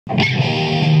Hey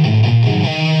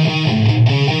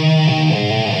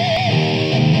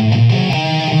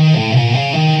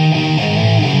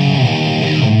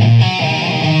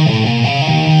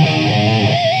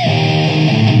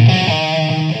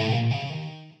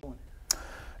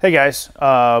guys,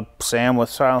 Sam with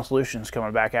SilentSolutions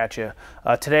coming back at you.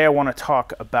 Today I want to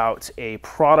talk about a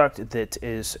product that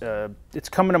is it's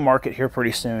coming to market here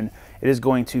pretty soon. It is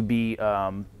going to be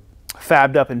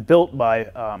fabbed up and built by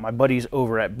my buddies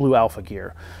over at Blue Alpha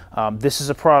Gear. This is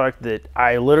a product that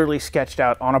I literally sketched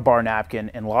out on a bar napkin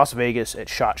in Las Vegas at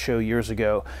SHOT Show years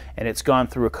ago, and it's gone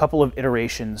through a couple of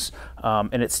iterations,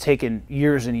 and it's taken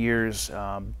years and years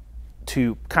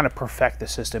to kind of perfect the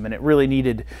system, and it really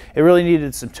needed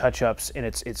some touch-ups, and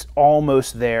it's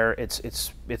almost there.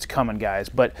 It's coming, guys.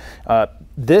 But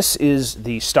this is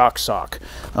the stock sock.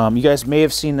 You guys may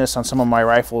have seen this on some of my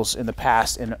rifles in the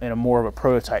past in a more of a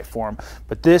prototype form,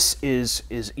 but this is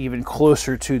even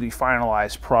closer to the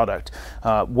finalized product.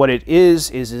 What it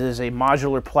is a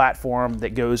modular platform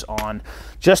that goes on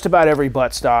just about every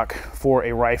buttstock for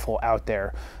a rifle out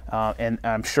there. And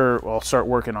I'm sure I'll start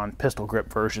working on pistol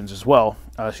grip versions as well,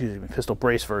 pistol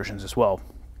brace versions as well.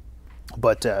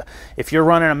 But if you're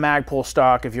running a Magpul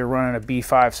stock, if you're running a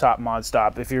B5 SOP mod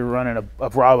stock, if you're running a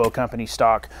Bravo company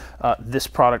stock, this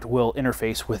product will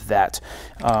interface with that.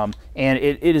 And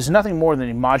it is nothing more than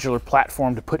a modular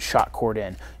platform to put shot cord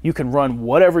in. You can run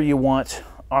whatever you want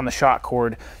on the shot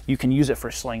cord. You can use it for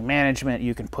sling management.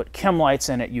 You can put chem lights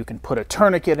in it. You can put a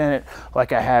tourniquet in it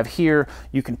like I have here.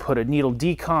 You can put a needle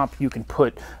decomp. You can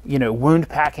put, wound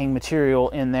packing material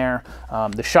in there.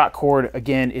 The shot cord,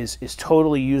 again, is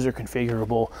totally user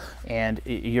configurable, and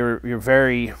you're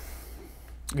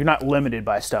not limited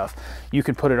by stuff. You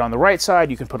can put it on the right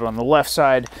side, you can put it on the left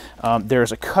side.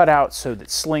 There's a cutout so that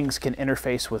slings can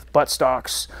interface with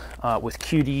buttstocks, with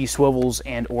QD swivels,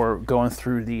 and or going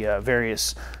through the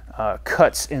various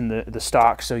cuts in the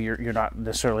stock, so you're not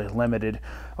necessarily limited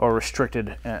or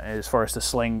restricted as far as the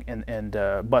sling and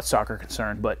buttstock are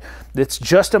concerned. But it's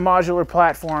just a modular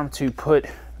platform to put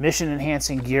mission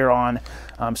enhancing gear on,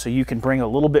 so you can bring a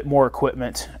little bit more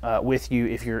equipment with you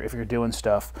if you're doing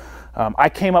stuff. I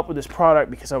came up with this product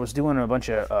because I was doing a bunch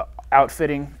of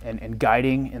outfitting and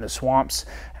guiding in the swamps,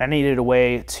 and I needed a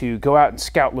way to go out and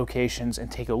scout locations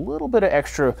and take a little bit of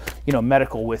extra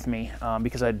medical with me,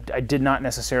 because I did not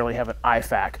necessarily have an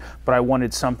IFAK, but I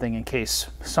wanted something in case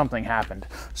something happened.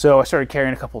 So I started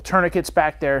carrying a couple tourniquets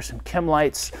back there, some chem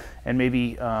lights, and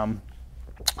maybe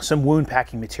some wound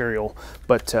packing material.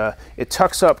 But it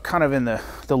tucks up kind of in the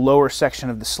lower section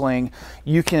of the sling.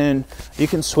 You can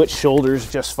switch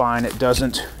shoulders just fine. It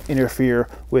doesn't interfere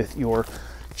with your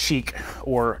cheek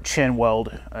or chin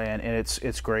weld, and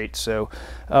it's great. So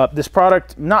this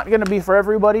product, not going to be for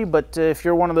everybody, but if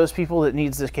you're one of those people that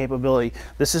needs this capability,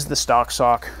 this is the stock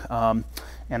sock, and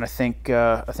I think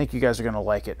you guys are going to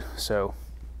like it. So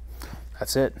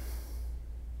that's it.